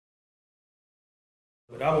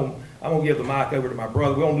But I'm gonna give the mic over to my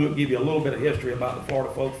brother. We're gonna give you a little bit of history about the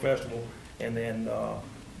Florida Folk Festival, and then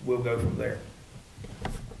we'll go from there.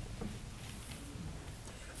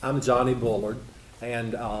 I'm Johnny Bullard,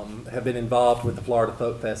 and have been involved with the Florida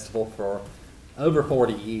Folk Festival for over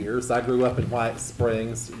 40 years. I grew up in White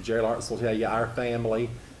Springs. Jerry Lawrence will tell you our family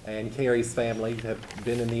and Kerry's family have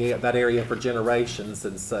been in that area for generations,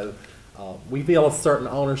 and so we feel a certain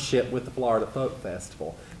ownership with the Florida Folk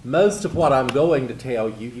Festival. Most of what I'm going to tell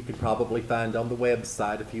you, you could probably find on the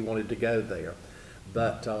website if you wanted to go there.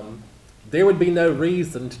 But there would be no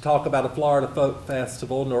reason to talk about a Florida Folk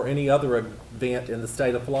Festival nor any other event in the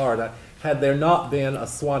state of Florida had there not been a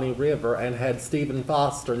Suwannee River and had Stephen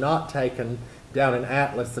Foster not taken down an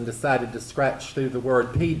atlas and decided to scratch through the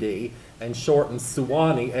word PD and shorten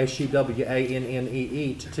Suwannee,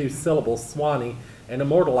 S-U-W-A-N-N-E-E, to 2 syllables, Suwannee, and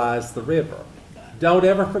immortalize the river. Don't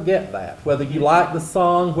ever forget that. Whether you like the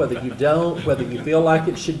song, whether you don't, whether you feel like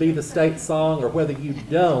it should be the state song, or whether you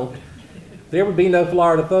don't, there would be no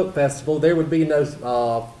Florida Folk Festival. There would be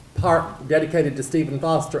no park dedicated to Stephen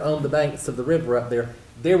Foster on the banks of the river up there.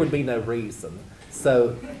 There would be no reason.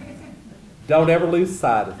 So don't ever lose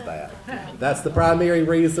sight of that. That's the primary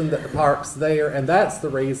reason that the park's there, and that's the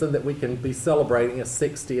reason that we can be celebrating a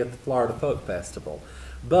 60th Florida Folk Festival.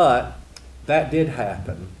 But that did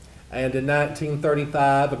happen. And in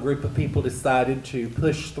 1935, a group of people decided to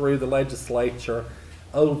push through the legislature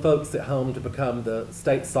Old Folks at Home to become the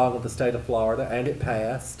state song of the state of Florida, and it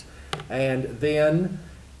passed. And then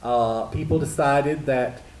people decided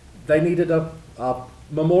that they needed a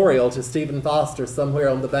memorial to Stephen Foster somewhere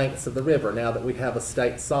on the banks of the river now that we have a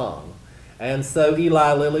state song. And so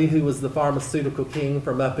Eli Lilly, who was the pharmaceutical king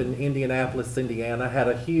from up in Indianapolis, Indiana, had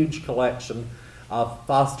a huge collection of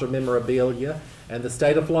Foster memorabilia, and the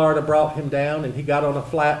state of Florida brought him down, and he got on a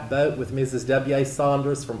flatboat with Mrs. W.A.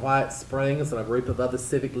 Saunders from White Springs and a group of other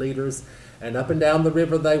civic leaders, and up and down the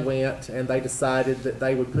river they went, and they decided that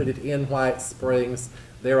they would put it in White Springs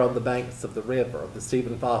there on the banks of the river. The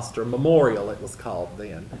Stephen Foster Memorial, it was called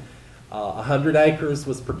then. 100 acres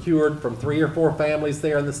was procured from 3 or 4 families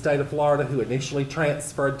there in the state of Florida who initially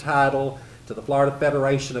transferred title to the Florida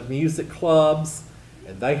Federation of Music Clubs.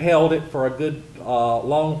 And they held it for a good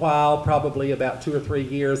long while, probably about 2 or 3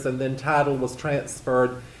 years, and then title was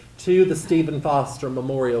transferred to the Stephen Foster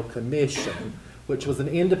Memorial Commission, which was an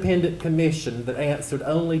independent commission that answered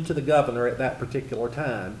only to the governor at that particular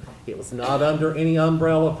time. It was not under any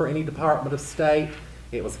umbrella for any Department of State.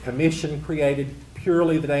 It was a commission created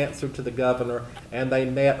purely that answered to the governor, and they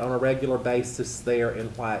met on a regular basis there in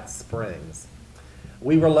White Springs.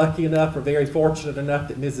 We were lucky enough, or very fortunate enough,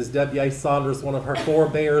 that Mrs. W.A. Saunders, one of her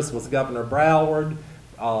forebears, was Governor Broward.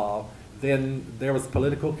 Then there was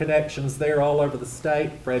political connections there all over the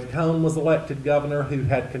state. Fred Cone was elected governor, who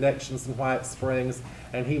had connections in White Springs,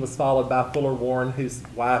 and he was followed by Fuller Warren, whose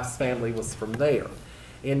wife's family was from there.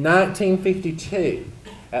 In 1952,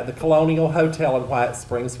 at the Colonial Hotel in White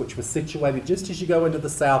Springs, which was situated just as you go into the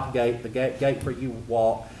south gate, the gate where you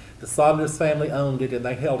walk, the Saunders family owned it, and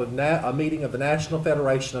they held a meeting of the National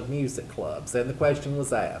Federation of Music Clubs, and the question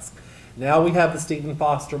was asked, now we have the Stephen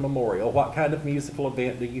Foster Memorial, what kind of musical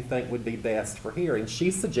event do you think would be best for here? And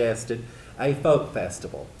she suggested a folk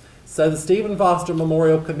festival. So the Stephen Foster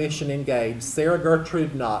Memorial Commission engaged Sarah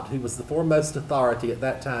Gertrude Knott, who was the foremost authority at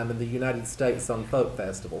that time in the United States on folk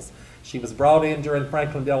festivals. She was brought in during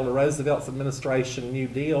Franklin Delano Roosevelt's administration, New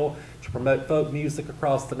Deal, to promote folk music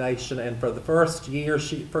across the nation, and for the first year,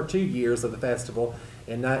 for 2 years of the festival,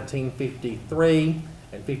 in 1953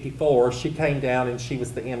 and 54, she came down and she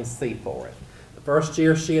was the MC for it. The first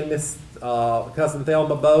year, she and Miss Cousin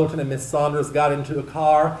Thelma Bolton and Miss Saunders got into a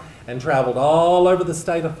car and traveled all over the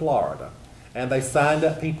state of Florida, and they signed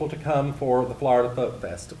up people to come for the Florida Folk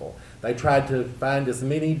Festival. They tried to find as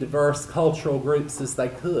many diverse cultural groups as they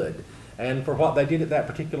could, and for what they did at that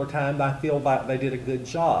particular time, I feel like they did a good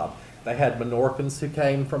job. They had Menorcans who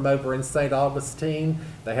came from over in St. Augustine.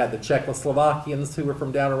 They had the Czechoslovakians who were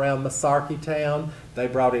from down around Masarki town. They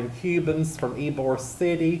brought in Cubans from Ybor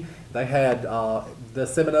City. They had the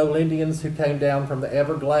Seminole Indians who came down from the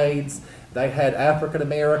Everglades. They had African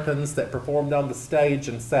Americans that performed on the stage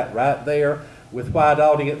and sat right there with white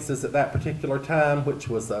audiences at that particular time, which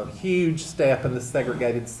was a huge step in the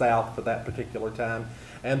segregated South for that particular time.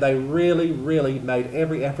 And they really, really made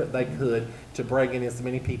every effort they could to bring in as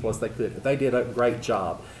many people as they could. They did a great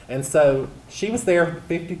job. And so she was there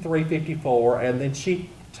 53, 54, and then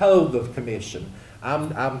she told the commission,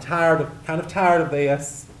 I'm kind of tired of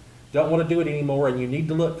this, don't want to do it anymore, and you need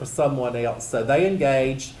to look for someone else. So they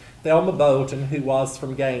engaged Thelma Bolton, who was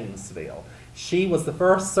from Gainesville. She was the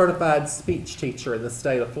first certified speech teacher in the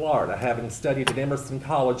state of Florida, having studied at Emerson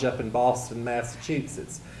College up in Boston,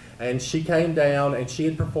 Massachusetts. And she came down and she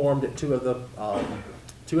had performed at two of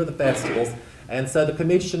the festivals, and so the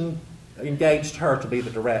commission engaged her to be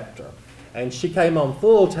the director. And she came on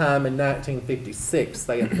full-time in 1956.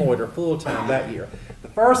 They employed her full-time that year. The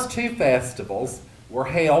first two festivals were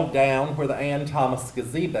held down where the Ann Thomas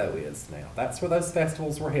Gazebo is now. That's where those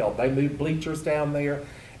festivals were held. They moved bleachers down there,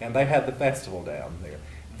 and they had the festival down there.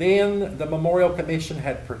 Then the Memorial Commission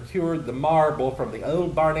had procured the marble from the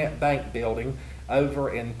old Barnett Bank building over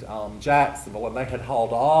in Jacksonville, and they had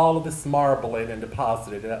hauled all of this marble in and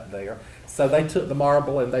deposited it up there. So they took the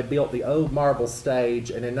marble and they built the old marble stage,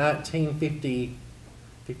 and in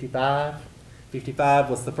 1955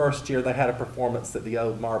 was the first year they had a performance at the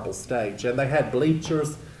old marble stage. And they had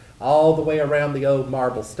bleachers all the way around the old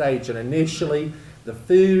marble stage, and initially the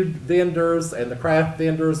food vendors and the craft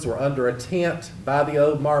vendors were under a tent by the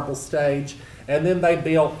old marble stage, and then they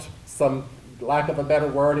built some, lack of a better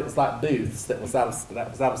word, it was like booths that was out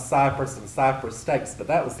of cypress and cypress stakes, but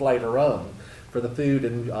that was later on for the food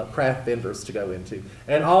and craft vendors to go into.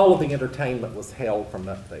 And all of the entertainment was held from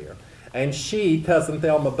up there. And she, Cousin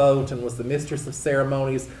Thelma Bolton, was the mistress of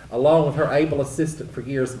ceremonies, along with her able assistant for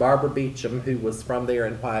years, Barbara Beecham, who was from there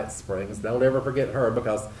in White Springs. Don't ever forget her,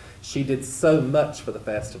 because she did so much for the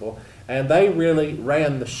festival. And they really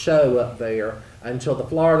ran the show up there until the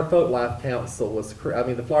Florida Folklife Council was,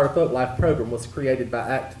 the Florida Folklife Program was created by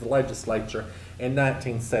act of the legislature in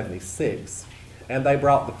 1976. And they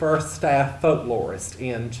brought the first staff folklorist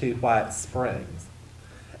into White Springs.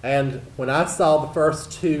 And when I saw the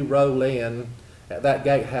first two roll in at that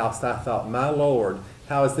gatehouse, I thought, my Lord,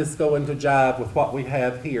 how is this going to jive with what we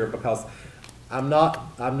have here? Because I'm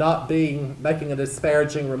not making a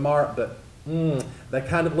disparaging remark, but they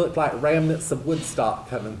kind of looked like remnants of Woodstock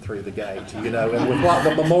coming through the gate, you know. And with what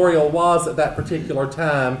the memorial was at that particular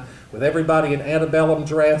time, with everybody in antebellum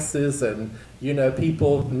dresses and, you know,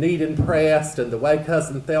 people neat and pressed, and the way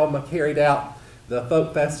Cousin Thelma carried out the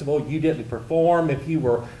folk festival, you didn't perform if you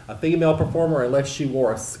were a female performer unless you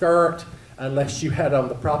wore a skirt, unless you had on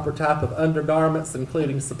the proper type of undergarments,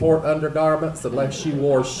 including support undergarments, unless you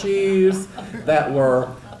wore shoes that were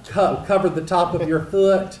covered the top of your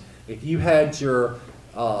foot. If you had your,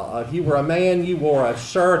 if you were a man, you wore a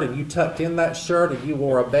shirt and you tucked in that shirt, and you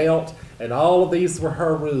wore a belt, and all of these were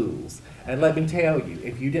her rules. And let me tell you,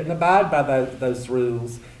 if you didn't abide by those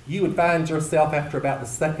rules, you would find yourself after about the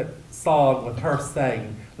second song with her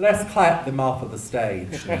saying, "Let's clap them off of the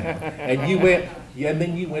stage." And you went, and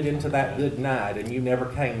then you went into that good night, and you never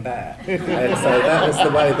came back. And so that was the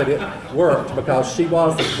way that it worked, because she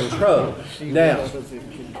was in control. Now,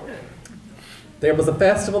 there was a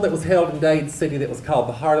festival that was held in Dade City that was called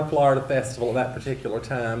the Heart of Florida Festival at that particular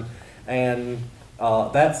time, and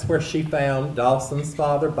that's where she found Dawson's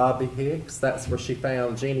father, Bobby Hicks. That's where she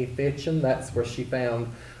found Jeannie Fitchin. That's where she found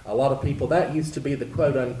a lot of people. That used to be the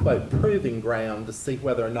quote-unquote proving ground to see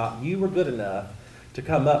whether or not you were good enough to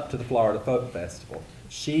come up to the Florida Folk Festival.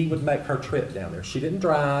 She would make her trip down there. She didn't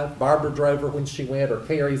drive. Barbara drove her when she went, or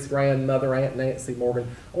Kerry's grandmother, Aunt Nancy Morgan,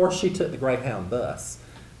 or she took the Greyhound bus.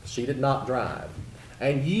 She did not drive.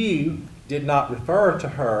 And you did not refer to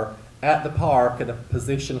her at the park in a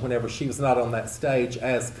position whenever she was not on that stage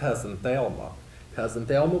as Cousin Thelma. Cousin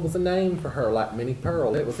Thelma was a name for her, like Minnie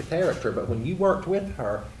Pearl. It was a character, but when you worked with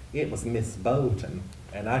her, it was Miss Bolton.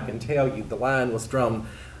 And I can tell you the line was drawn.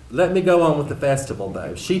 Let me go on with the festival,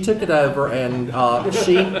 though. She took it over, and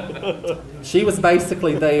she was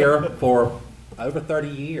basically there for over 30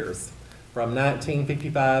 years, from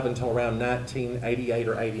 1955 until around 1988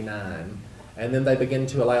 or 89. And then they began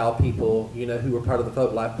to allow people, you know, who were part of the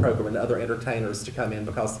Folk Life program and other entertainers to come in,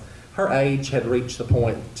 because her age had reached the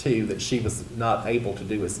point, too, that she was not able to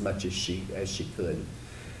do as much as she could.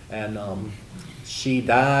 And she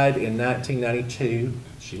died in 1992.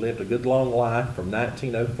 She lived a good long life from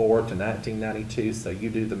 1904 to 1992, so you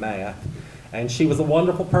do the math. And she was a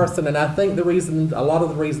wonderful person, and I think a lot of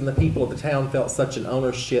the reason the people of the town felt such an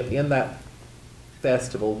ownership in that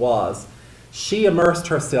festival was she immersed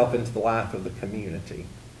herself into the life of the community,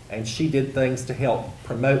 and she did things to help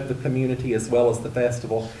promote the community as well as the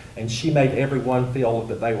festival, and she made everyone feel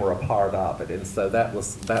that they were a part of it, and so that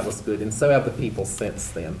was good, and so have the people since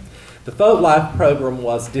then. The Folk Life program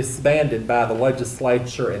was disbanded by the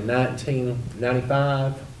legislature in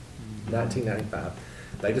 1995.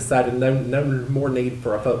 They decided no more need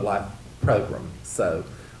for a Folk Life program, so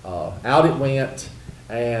out it went.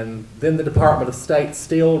 And then the Department of State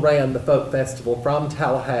still ran the folk festival from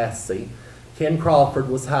Tallahassee Ken Crawford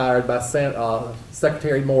was hired by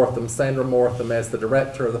Secretary Mortham, Sandra Mortham, as the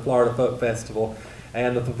director of the Florida Folk Festival,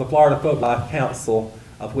 and the Florida Folk Life Council,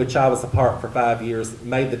 of which I was a part for 5 years,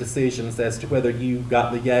 made the decisions as to whether you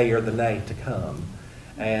got the yay or the nay to come,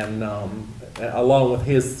 and along with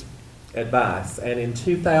his advice. And in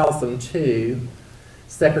 2002,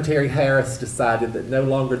 Secretary Harris decided that no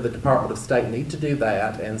longer the Department of State need to do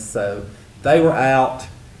that, and so they were out,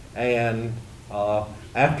 and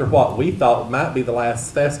after what we thought might be the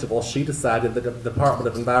last festival, she decided that the Department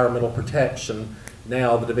of Environmental Protection,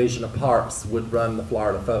 now the Division of Parks, would run the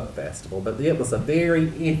Florida Folk Festival. But it was a very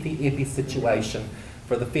iffy situation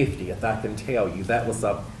for the 50th, I can tell you. That was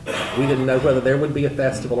we didn't know whether there would be a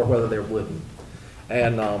festival or whether there wouldn't.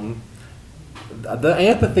 And the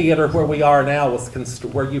amphitheater where we are now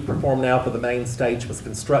where you perform now for the main stage was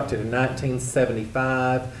constructed in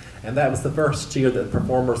 1975. And that was the first year that the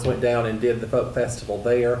performers went down and did the folk festival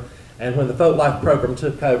there. And when the Folk Life program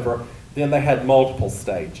took over, then they had multiple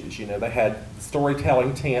stages. You know, they had the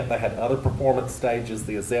storytelling tent, they had other performance stages,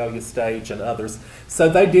 the Azalea stage and others. So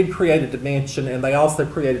they did create a dimension, and they also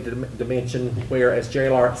created a dimension where, as Jerry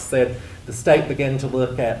Lawrence said, the state began to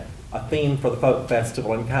look at a theme for the folk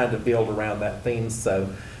festival and kind of build around that theme.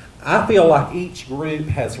 So I feel like each group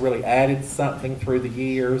has really added something through the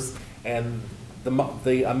years, and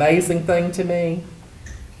the amazing thing to me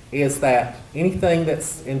is that anything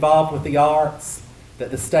that's involved with the arts, that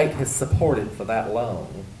the state has supported for that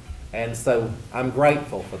long. And so I'm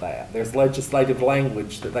grateful for that. There's legislative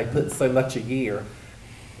language that they put so much a year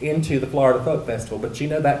into the Florida Folk Festival, but you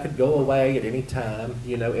know that could go away at any time.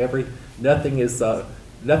 You know, nothing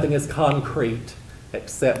is concrete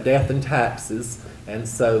except death and taxes, and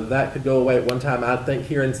so that could go away at one time. I think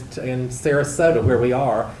here in Sarasota, where we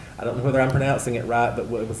are, I don't know whether I'm pronouncing it right, but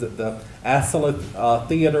was it the Asolo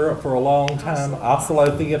Theater for a long time?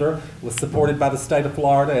 Asolo Theater was supported by the state of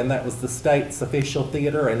Florida, and that was the state's official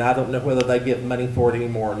theater, and I don't know whether they give money for it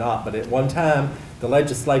anymore or not, but at one time, the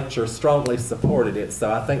legislature strongly supported it,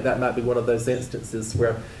 so I think that might be one of those instances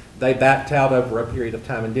where they backed out over a period of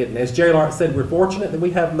time and didn't. As Jerry Lawrence said, we're fortunate that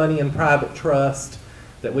we have money in private trust,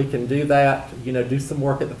 that we can do that, you know, do some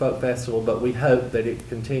work at the Folk Festival, but we hope that it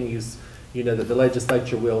continues, you know, that the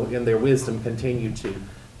legislature will, in their wisdom, continue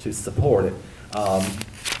to support it.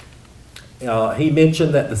 He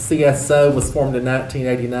mentioned that the CSO was formed in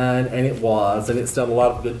 1989, and it was, and it's done a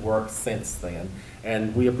lot of good work since then,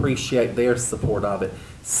 and we appreciate their support of it.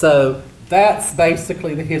 So that's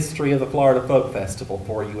basically the history of the Florida Folk Festival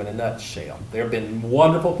for you in a nutshell. There have been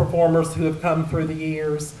wonderful performers who have come through the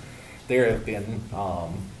years. There have been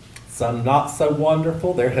some not so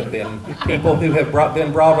wonderful. There have been people who have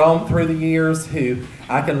been brought on through the years who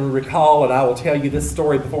I can recall, and I will tell you this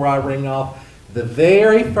story before I ring off. The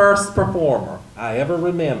very first performer I ever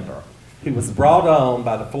remember who was brought on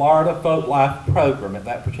by the Florida Folk Life program at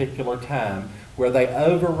that particular time, where they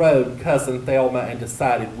overrode Cousin Thelma and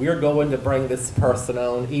decided, we're going to bring this person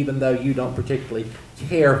on even though you don't particularly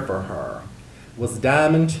care for her, was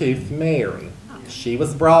Diamond Tooth Mary. She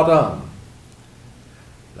was brought on.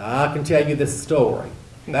 Now, I can tell you this story.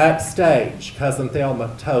 Backstage, Cousin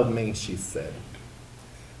Thelma told me, she said,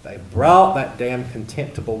 they brought that damn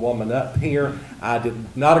contemptible woman up here. I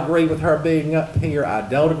did not agree with her being up here. I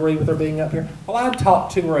don't agree with her being up here. Well, I'd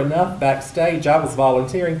talked to her enough backstage. I was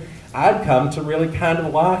volunteering. I'd come to really kind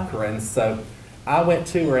of like her. And so I went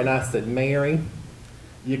to her and I said, Mary,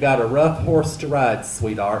 you got a rough horse to ride,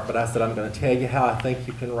 sweetheart. But I said, I'm going to tell you how I think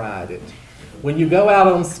you can ride it. When you go out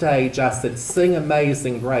on stage, I said, sing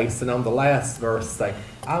Amazing Grace, and on the last verse say,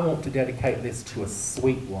 I want to dedicate this to a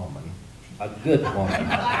sweet woman, a good woman,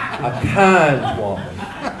 a kind woman,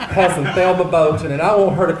 Cousin Thelma Bolton, and I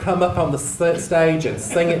want her to come up on the stage and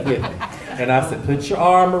sing it with me. And I said, put your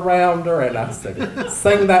arm around her, and I said,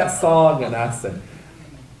 sing that song, and I said,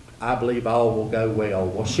 I believe all will go well.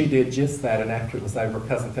 Well, she did just that, and after it was over,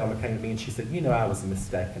 Cousin Thelma came to me and she said, you know, I was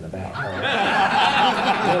mistaken about her.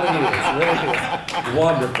 Really is.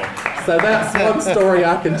 Wonderful. So that's one story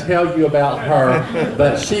I can tell you about her,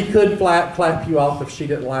 but she could clap you off if she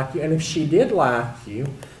didn't like you, and if she did like you,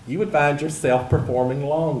 you would find yourself performing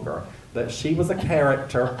longer. But she was a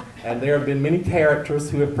character, and there have been many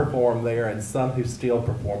characters who have performed there and some who still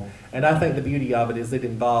perform. And I think the beauty of it is it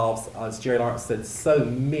involves, as Jerry Lawrence said, so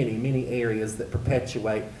many areas that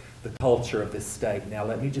perpetuate the culture of this state. Now,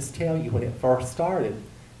 let me just tell you, when it first started,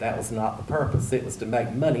 that was not the purpose. It was to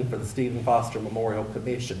make money for the Stephen Foster Memorial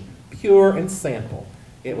Commission. Pure and simple.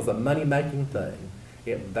 It was a money-making thing.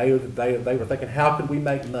 They were thinking, how could we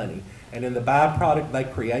make money? And in the byproduct, they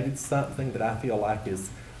created something that I feel like is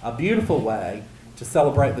a beautiful way to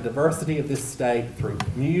celebrate the diversity of this state through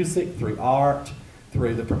music, through art,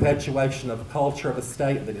 through the perpetuation of a culture of a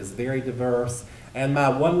state that is very diverse. And my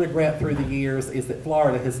one regret through the years is that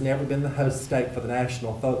Florida has never been the host state for the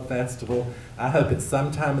National Folk Festival. I hope it's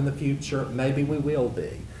sometime in the future, maybe we will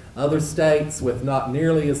be. Other states with not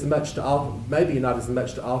nearly as much to offer, maybe not as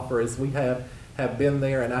much to offer as we have been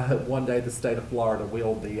there, and I hope one day the state of Florida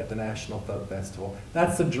will be at the National Folk Festival.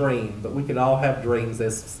 That's a dream, but we can all have dreams,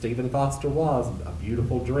 as Stephen Foster was, a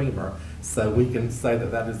beautiful dreamer. So we can say that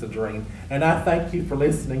that is a dream. And I thank you for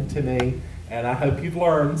listening to me, and I hope you've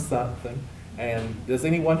learned something. And does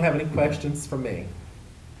anyone have any questions for me?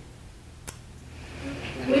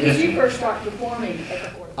 When did you first start performing at the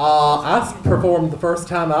Florida? I performed the first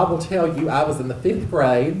time, I will tell you, I was in the 5th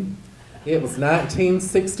grade. It was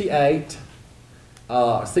 1968.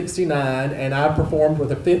 69, and I performed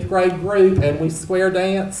with a 5th grade group, and we square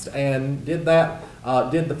danced and did that,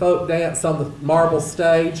 did the folk dance on the marble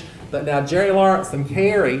stage. But now Jerry Lawrence and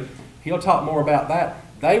Kerry, he'll talk more about that.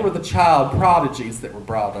 They were the child prodigies that were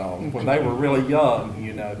brought on when they were really young,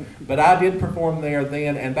 you know. But I did perform there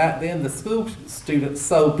then, and back then the school students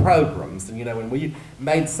sold programs, and you know, and we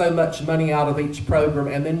made so much money out of each program,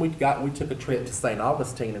 and then we took a trip to St.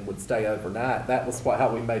 Augustine and would stay overnight. That was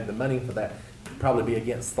how we made the money for that. Probably be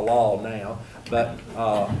against the law now, but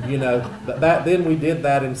you know, but back then we did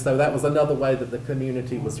that, and so that was another way that the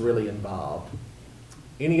community was really involved.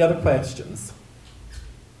 Any other questions?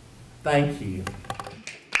 Thank you.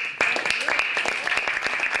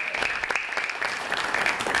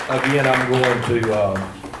 Again, I'm going to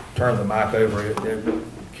turn the mic over.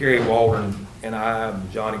 Kerry, Waldron, and I,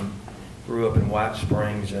 Johnny, grew up in White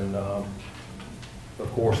Springs, and of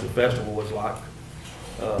course the festival was like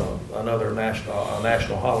another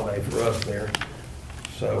national holiday for us there.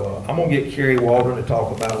 So I'm going to get Kerry Waldron to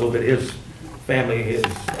talk about a little bit his family, his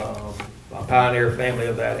a pioneer family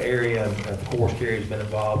of that area, and of course Kerry's been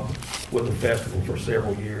involved with the festival for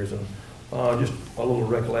several years, and just a little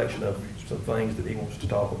recollection of some things that he wants to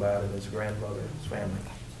talk about and his grandmother and his family.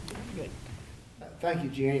 Good. Thank you,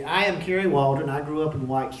 Jerry. I am Kerry Waldron. I grew up in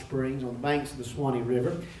White Springs on the banks of the Swanee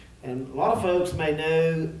River. And a lot of folks may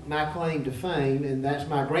know my claim to fame, and that's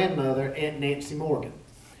my grandmother, Aunt Nancy Morgan.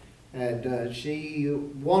 And she,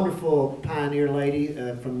 wonderful pioneer lady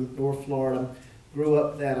from North Florida, grew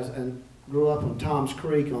up on Tom's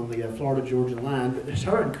Creek on the Florida-Georgia line. But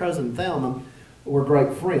her and Cousin Thelma were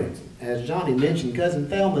great friends. As Johnny mentioned, Cousin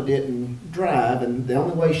Thelma didn't drive, and the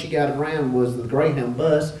only way she got around was the Greyhound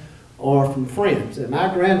bus or from friends. And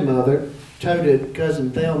my grandmother toted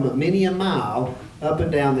Cousin Thelma many a mile up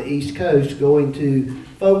and down the East Coast, going to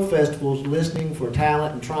folk festivals, listening for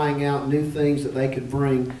talent and trying out new things that they could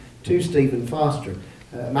bring to Stephen Foster.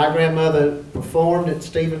 My grandmother performed at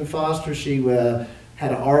Stephen Foster. She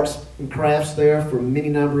had arts and crafts there for many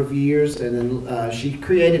number of years, and then she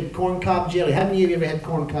created corncob jelly. How many of you ever had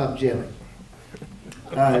corncob jelly?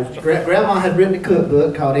 Grandma had written a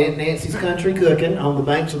cookbook called Aunt Nancy's Country Cooking on the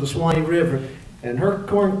banks of the Swanee River, and her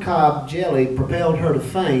corncob jelly propelled her to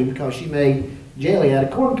fame because she made jelly out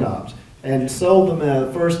of corn cobs and sold them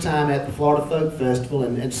the first time at the Florida Folk Festival,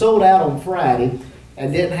 and sold out on Friday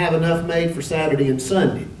and didn't have enough made for Saturday and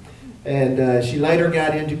Sunday. And she later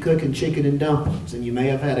got into cooking chicken and dumplings, and you may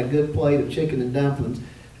have had a good plate of chicken and dumplings.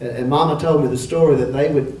 And Mama told me the story that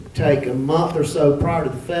they would take a month or so prior to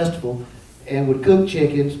the festival and would cook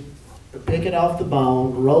chickens, pick it off the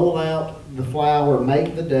bone, roll out the flour,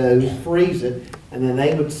 make the dough, freeze it, and then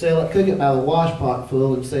they would sell it, cook it by the wash pot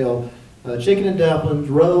full, and sell chicken and dumplings,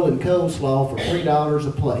 roll, and coleslaw for $3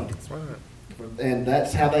 a plate. That's right. And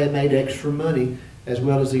that's how they made extra money, as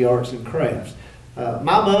well as the arts and crafts.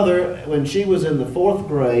 My mother, when she was in the 4th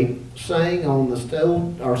grade, sang on the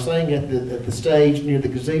sang at the stage near the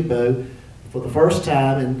gazebo for the first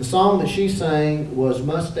time, and the song that she sang was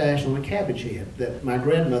 "Mustache on a Cabbage Head" that my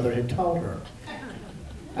grandmother had taught her.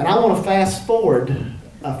 And I want to fast forward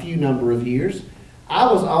a few number of years. I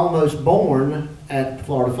was almost born at the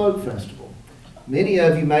Florida Folk Festival. Many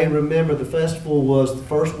of you may remember the festival was the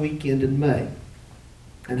first weekend in May,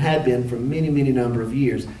 and had been for many, many number of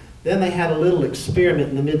years. Then they had a little experiment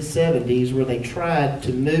in the mid-70s where they tried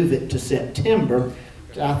to move it to September,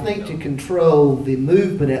 I think to control the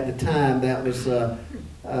movement at the time. That was,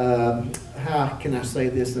 how can I say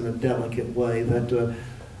this in a delicate way, that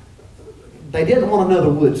they didn't want another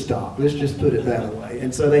Woodstock, let's just put it that way.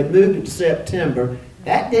 And so they moved it to September.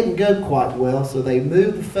 That didn't go quite well, so they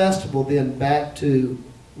moved the festival then back to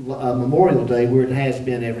Memorial Day, where it has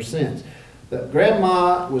been ever since. But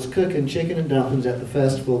Grandma was cooking chicken and dumplings at the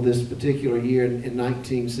festival this particular year in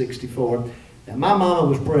 1964, Now, my mama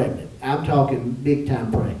was pregnant. I'm talking big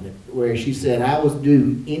time pregnant, where she said I was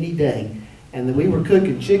due any day. And then we were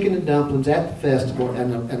cooking chicken and dumplings at the festival,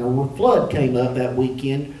 and a flood came up that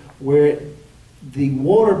weekend where the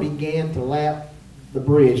water began to lap the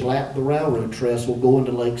bridge, lap the railroad trestle going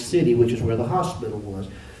to Lake City, which is where the hospital was.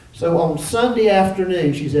 So on Sunday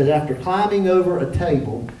afternoon, she says, after climbing over a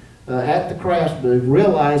table at the crafts booth,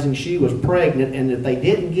 realizing she was pregnant and if they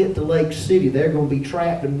didn't get to Lake City, they're going to be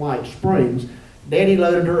trapped in White Springs, Daddy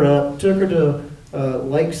loaded her up, took her to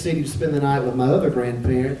Lake City to spend the night with my other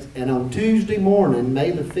grandparents, and on Tuesday morning,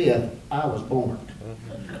 May the 5th, I was born.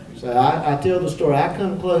 So I tell the story. I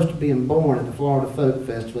come close to being born at the Florida Folk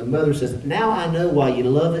Festival, and Mother says, now I know why you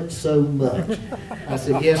love it so much. I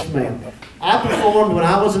said, yes, ma'am. I performed when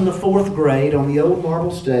I was in the 4th grade on the old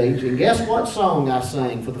marble stage, and guess what song I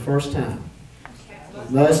sang for the first time?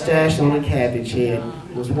 Mustache on a Cabbage Head.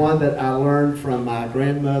 It was one that I learned from my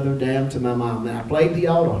grandmother down to my mom, and I played the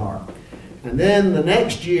alto harp. And then the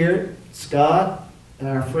next year, Scott,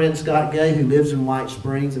 our friend Scott Gay, who lives in White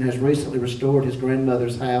Springs and has recently restored his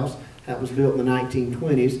grandmother's house that was built in the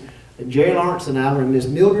 1920s, and Jerry Lawrence and I were in Miss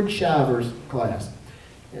Mildred Shiver's class.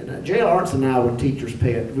 And Jerry Lawrence and I were teacher's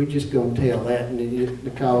pet. We're just going to tell that,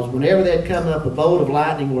 because whenever there'd come up a bolt of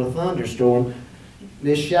lightning or a thunderstorm,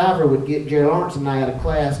 Miss Shiver would get Jerry Lawrence and I out of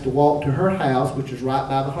class to walk to her house, which was right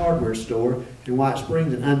by the hardware store in White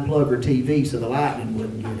Springs, and unplug her TV so the lightning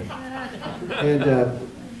wouldn't get it. And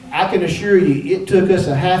I can assure you, it took us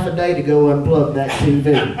a half a day to go unplug that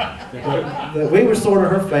TV. But we were sort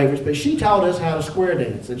of her favorites, but she taught us how to square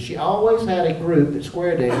dance, and she always had a group that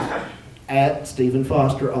square danced at Stephen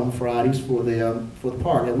Foster on Fridays for the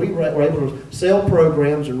park. And we were able to sell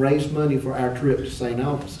programs and raise money for our trip to St.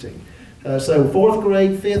 Augustine. So 4th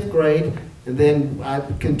grade, 5th grade, and then I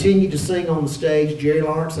continued to sing on the stage. Jerry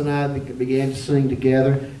Lawrence and I began to sing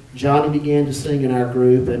together. Johnny began to sing in our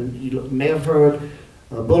group, and you may have heard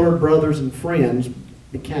Bullard Brothers and Friends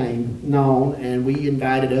became known, and we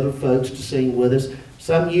invited other folks to sing with us.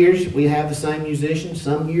 Some years we have the same musicians,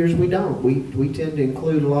 some years we don't. We tend to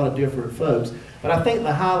include a lot of different folks. But I think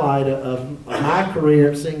the highlight of my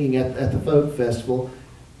career singing at the Folk Festival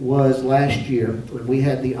was last year when we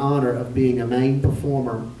had the honor of being a main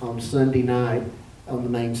performer on Sunday night on the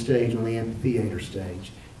main stage, on the amphitheater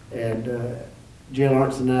stage. And Jerry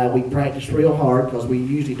Lawrence and I, we practiced real hard, because we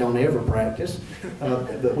usually don't ever practice,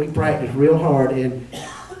 but we practiced real hard, and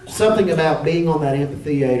something about being on that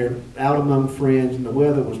amphitheater, out among friends, and the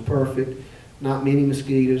weather was perfect, not many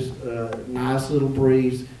mosquitoes, nice little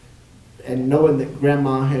breeze, and knowing that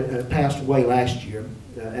Grandma had passed away last year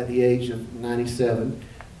at the age of 97,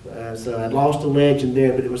 so I'd lost a legend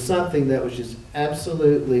there, but it was something that was just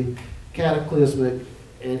absolutely cataclysmic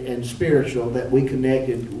and spiritual, that we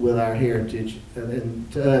connected with our heritage.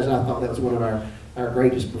 And to us, I thought that was one of our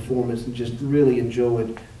greatest performances, and just really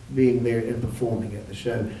enjoyed being there and performing at the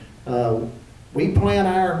show. We plan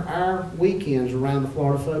our weekends around the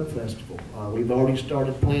Florida Folk Festival. We've already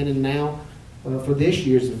started planning now for this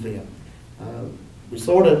year's event. We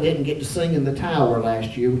sort of didn't get to sing in the Tower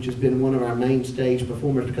last year, which has been one of our main stage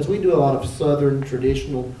performers, because we do a lot of Southern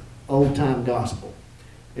traditional old-time gospel.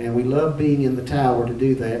 And we love being in the Tower to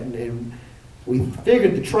do that. And we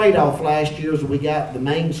figured the trade-off last year was we got the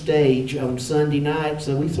main stage on Sunday night,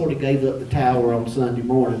 so we sort of gave up the Tower on Sunday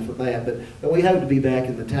morning for that. But we hope to be back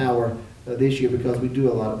in the Tower this year, because we do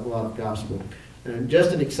a lot of gospel. And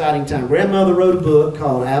just an exciting time. Grandmother wrote a book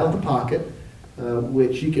called Out of the Pocket,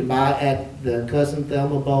 which you can buy at the Cousin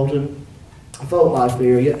Thelma Bolton Folk Life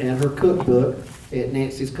area, and her cookbook at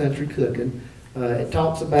Nancy's Country Cooking. It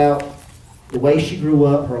talks about the way she grew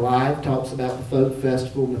up, her life, talks about the folk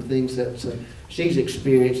festival and the things that she's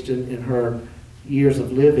experienced in her years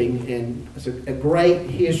of living, and it's a great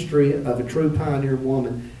history of a true pioneer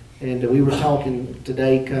woman. And we were talking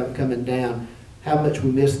today coming down how much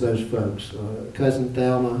we miss those folks. Cousin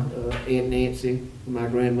Thelma, Aunt Nancy, my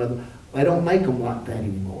grandmother, they don't make them like that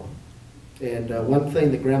anymore. And one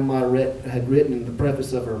thing that Grandma had written in the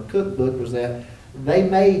preface of her cookbook was that they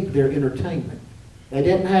made their entertainment. They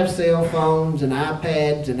didn't have cell phones and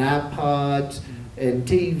iPads and iPods and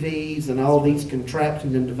TVs and all these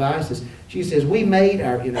contraptions and devices. She says, we made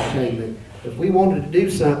our entertainment. If we wanted to do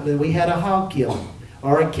something, we had a hog killing,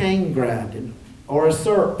 or a cane grinding, or a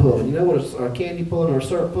syrup pulling. You know what a candy pulling or a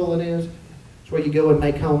syrup pulling is? It's where you go and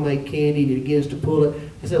make homemade candy and it begins to pull it.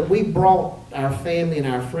 He said, we brought our family and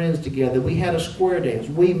our friends together. We had a square dance.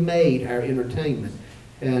 We made our entertainment.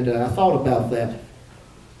 And I thought about that.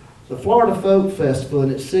 The Florida Folk Festival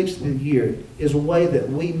in its 60th year is a way that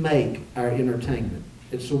we make our entertainment.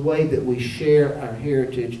 It's a way that we share our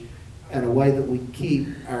heritage and a way that we keep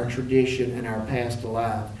our tradition and our past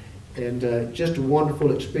alive. And just a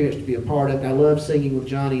wonderful experience to be a part of. I love singing with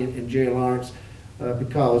Johnny and Jerry Lawrence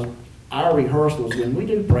because our rehearsals, when we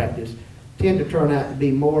do practice, tend to turn out to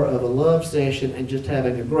be more of a love session and just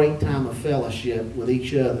having a great time of fellowship with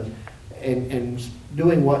each other and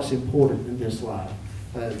doing what's important in this life.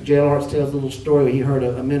 Jerry Lawrence tells a little story he heard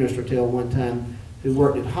a minister tell one time who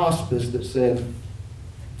worked at hospice that said,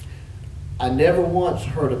 "I never once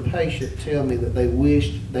heard a patient tell me that they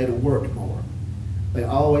wished they'd have worked more. They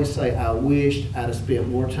always say, I wished I'd have spent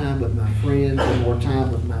more time with my friends and more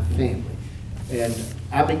time with my family." And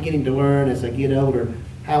I'm beginning to learn as I get older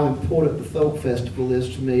how important the folk festival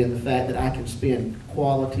is to me, and the fact that I can spend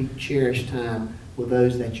quality, cherished time with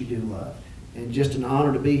those that you do love. And just an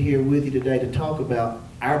honor to be here with you today to talk about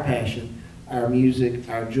our passion, our music,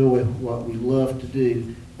 our joy, what we love to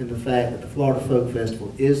do, and the fact that the Florida Folk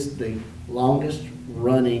Festival is the longest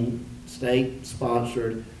running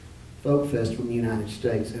state-sponsored folk festival in the United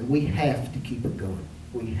States, and we have to keep it going.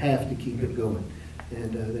 We have to keep it going.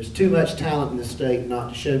 And there's too much talent in the state not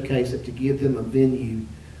to showcase it, to give them a venue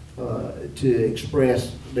to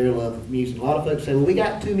express their love of music. A lot of folks say, well, we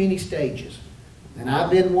got too many stages. And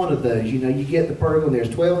I've been one of those. You know, you get the program, there's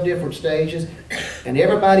 12 different stages, and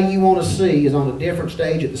everybody you want to see is on a different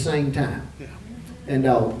stage at the same time. And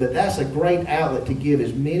but that's a great outlet to give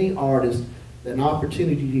as many artists an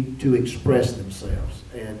opportunity to express themselves.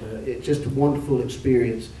 And it's just a wonderful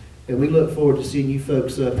experience. And we look forward to seeing you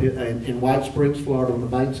folks up here in White Springs, Florida, on the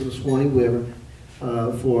banks of the Swanee River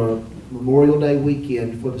for Memorial Day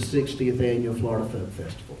weekend for the 60th Annual Florida Folk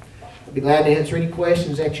Festival. I'd be glad to answer any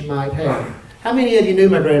questions that you might have. How many of you knew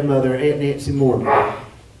my grandmother, Aunt Nancy Morgan?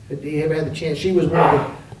 Did you ever have the chance? She was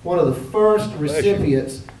one of the first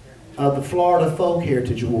recipients of the Florida Folk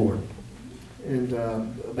Heritage Award, and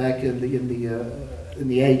back in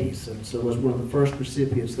the 80s, and so was one of the first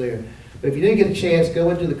recipients there. But if you do get a chance,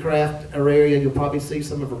 go into the craft area. You'll probably see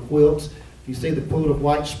some of her quilts. If you see the Pool of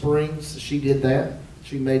White Springs, she did that.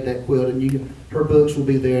 She made that quilt, and her books will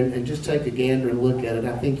be there. And just take a gander and look at it.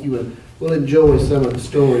 I think you will enjoy some of the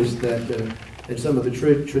stories that and some of the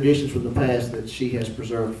traditions from the past that she has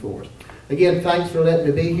preserved for us. Again, thanks for letting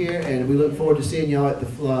me be here, and we look forward to seeing y'all at the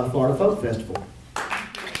Florida Folk Festival.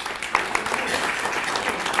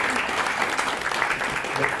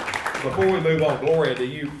 Before we move on, Gloria, do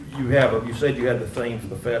you said you had the theme for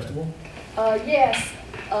the festival? Yes,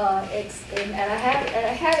 and I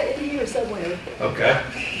have it in here somewhere. Okay.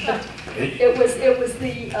 It was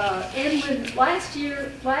the inland, last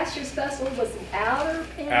year's festival was the outer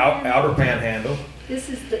panhandle. Outer Panhandle. This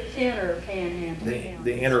is the inner panhandle.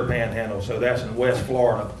 The inner Panhandle, so that's in West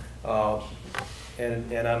Florida.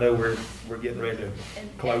 And I know we're getting ready to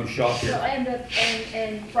close shop here.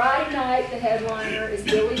 And Friday night, the headliner is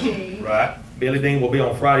Billy Dean. Right. Billy Dean will be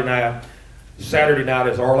on Friday night. Saturday night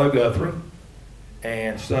is Arlo Guthrie.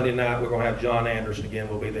 And Sunday night, we're going to have John Anderson again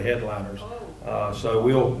will be the headliners. So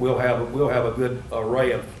we'll have a good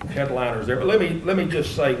array of headliners there. But let me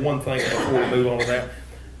just say one thing before we move on to that.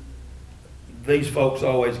 These folks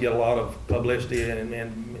always get a lot of publicity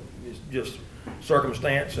and it's just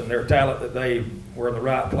circumstance and their talent that they were in the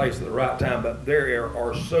right place at the right time. But there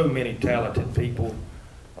are so many talented people,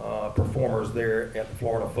 performers there at the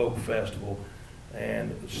Florida Folk Festival,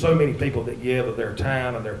 and so many people that give of their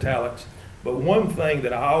time and their talents. But one thing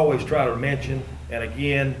that I always try to mention, and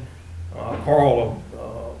again, Carl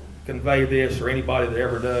will convey this, or anybody that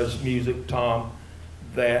ever does music, Tom,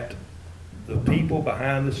 that the people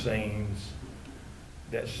behind the scenes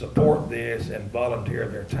that support this and volunteer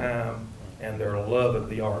their time and their love of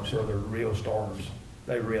the arts are the real stars.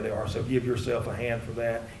 They really are. So give yourself a hand for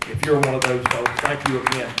that. If you're one of those folks, thank you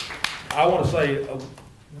again. I want to say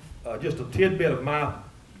just a tidbit of my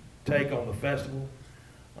take on the festival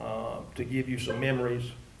to give you some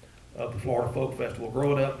memories of the Florida Folk Festival.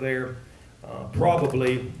 Growing up there,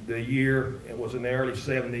 probably the year, it was in the early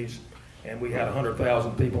 70s, and we had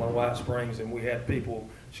 100,000 people in White Springs, and we had people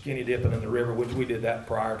skinny dipping in the river, which we did that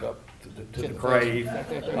prior to the crave.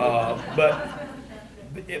 But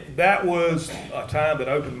that was a time that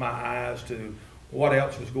opened my eyes to what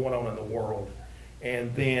else was going on in the world.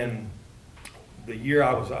 And then the year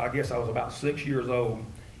I guess I was about 6 years old,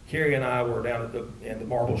 Kerry and I were down in the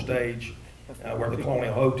Marble Stage where the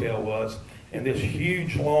Colonial Hotel was, and this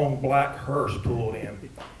huge long black hearse pulled in.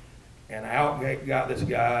 And out got this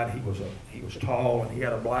guy, and he was tall, and he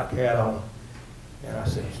had a black hat on. And I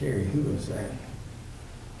said, Kerry, who is that?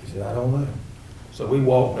 He said, I don't know. So we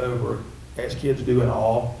walked over, as kids do in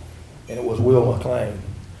awe, and it was Will McLean.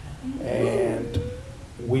 And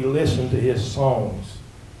we listened to his songs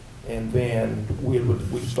And then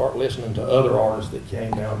we'd start listening to other artists that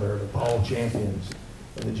came down there, the Paul Champions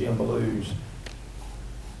and the Jim Blues.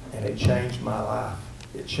 And it changed my life.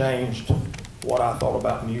 It changed what I thought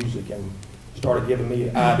about music and started giving me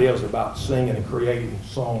ideas about singing and creating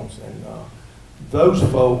songs. And those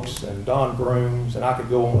folks and Don Grooms, and I could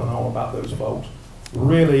go on and on about those folks,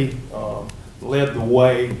 really led the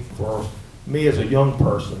way for me as a young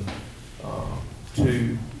person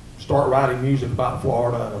to start writing music about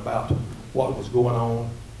Florida and about what was going on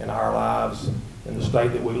in our lives in the state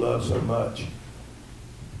that we love so much.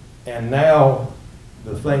 And now,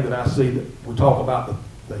 the thing that I see that we talk about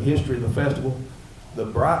the history of the festival, the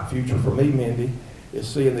bright future for me, Mindy, is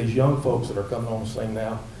seeing these young folks that are coming on to sing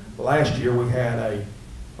now. Last year we had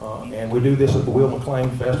and we do this at the Will McLean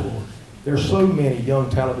Festival. There's so many young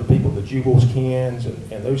talented people, the Jubilees Kens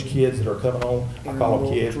and those kids that are coming on. I call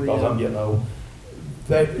them kids because I'm getting old.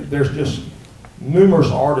 There's just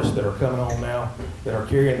numerous artists that are coming on now that are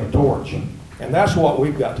carrying the torch. And that's what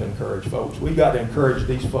we've got to encourage folks. We've got to encourage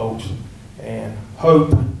these folks and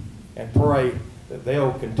hope and pray that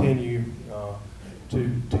they'll continue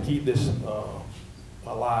to keep this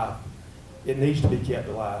alive. It needs to be kept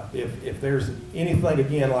alive. If there's anything,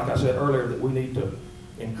 again, like I said earlier, that we need to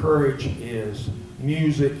encourage is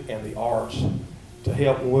music and the arts to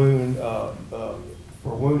help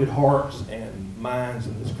for wounded hearts and minds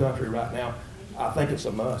in this country right now. I think it's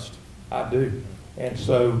a must. I do. And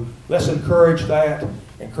so let's encourage that,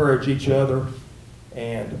 encourage each other,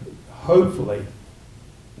 and hopefully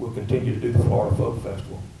we'll continue to do the Florida Folk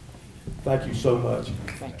Festival. Thank you so much.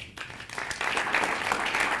 Thank you.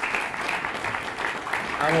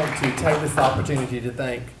 I want to take this opportunity to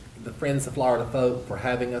thank the Friends of Florida Folk for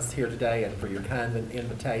having us here today and for your kind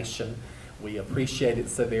invitation. We appreciate it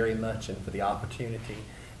so very much and for the opportunity.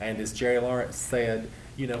 And as Jerry Lawrence said,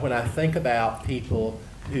 you know, when I think about people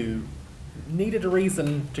who needed a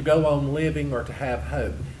reason to go on living or to have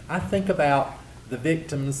hope, I think about the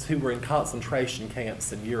victims who were in concentration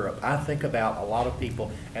camps in Europe. I think about a lot of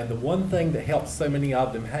people, and the one thing that helped so many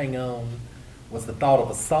of them hang on was the thought of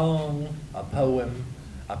a song, a poem,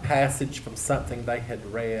 a passage from something they had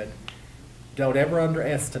read. Don't ever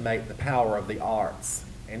underestimate the power of the arts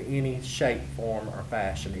in any shape, form, or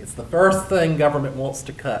fashion. It's the first thing government wants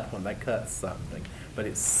to cut when they cut something, but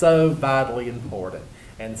it's so vitally important.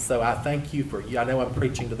 And so I thank you for, I know I'm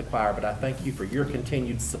preaching to the choir, but I thank you for your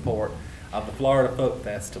continued support of the Florida Folk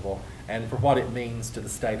Festival and for what it means to the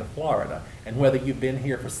state of Florida. And whether you've been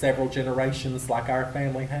here for several generations like our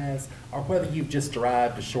family has, or whether you've just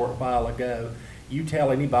arrived a short while ago, you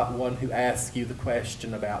tell anyone who asks you the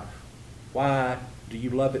question about why do you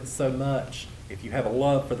love it so much, if you have a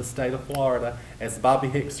love for the state of Florida, as Bobby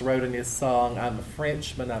Hicks wrote in his song, I'm a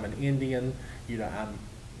Frenchman, I'm an Indian, you know, I'm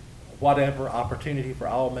whatever, opportunity for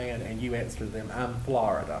all man, and you answer them, I'm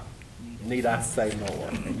Florida. Need I say more?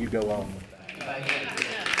 And you go on with that.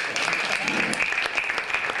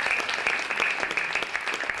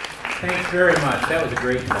 Thanks very much. That was a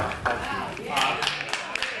great job.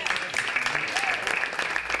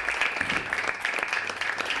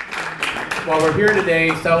 Well, we're here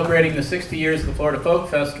today celebrating the 60 years of the Florida Folk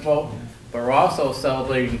Festival, but we're also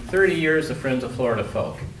celebrating 30 years of Friends of Florida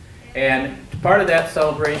Folk. And part of that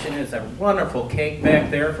celebration is a wonderful cake back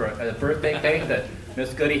there for a birthday cake that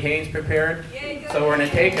Miss Goody Haynes prepared. So we're going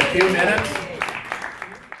to take a few minutes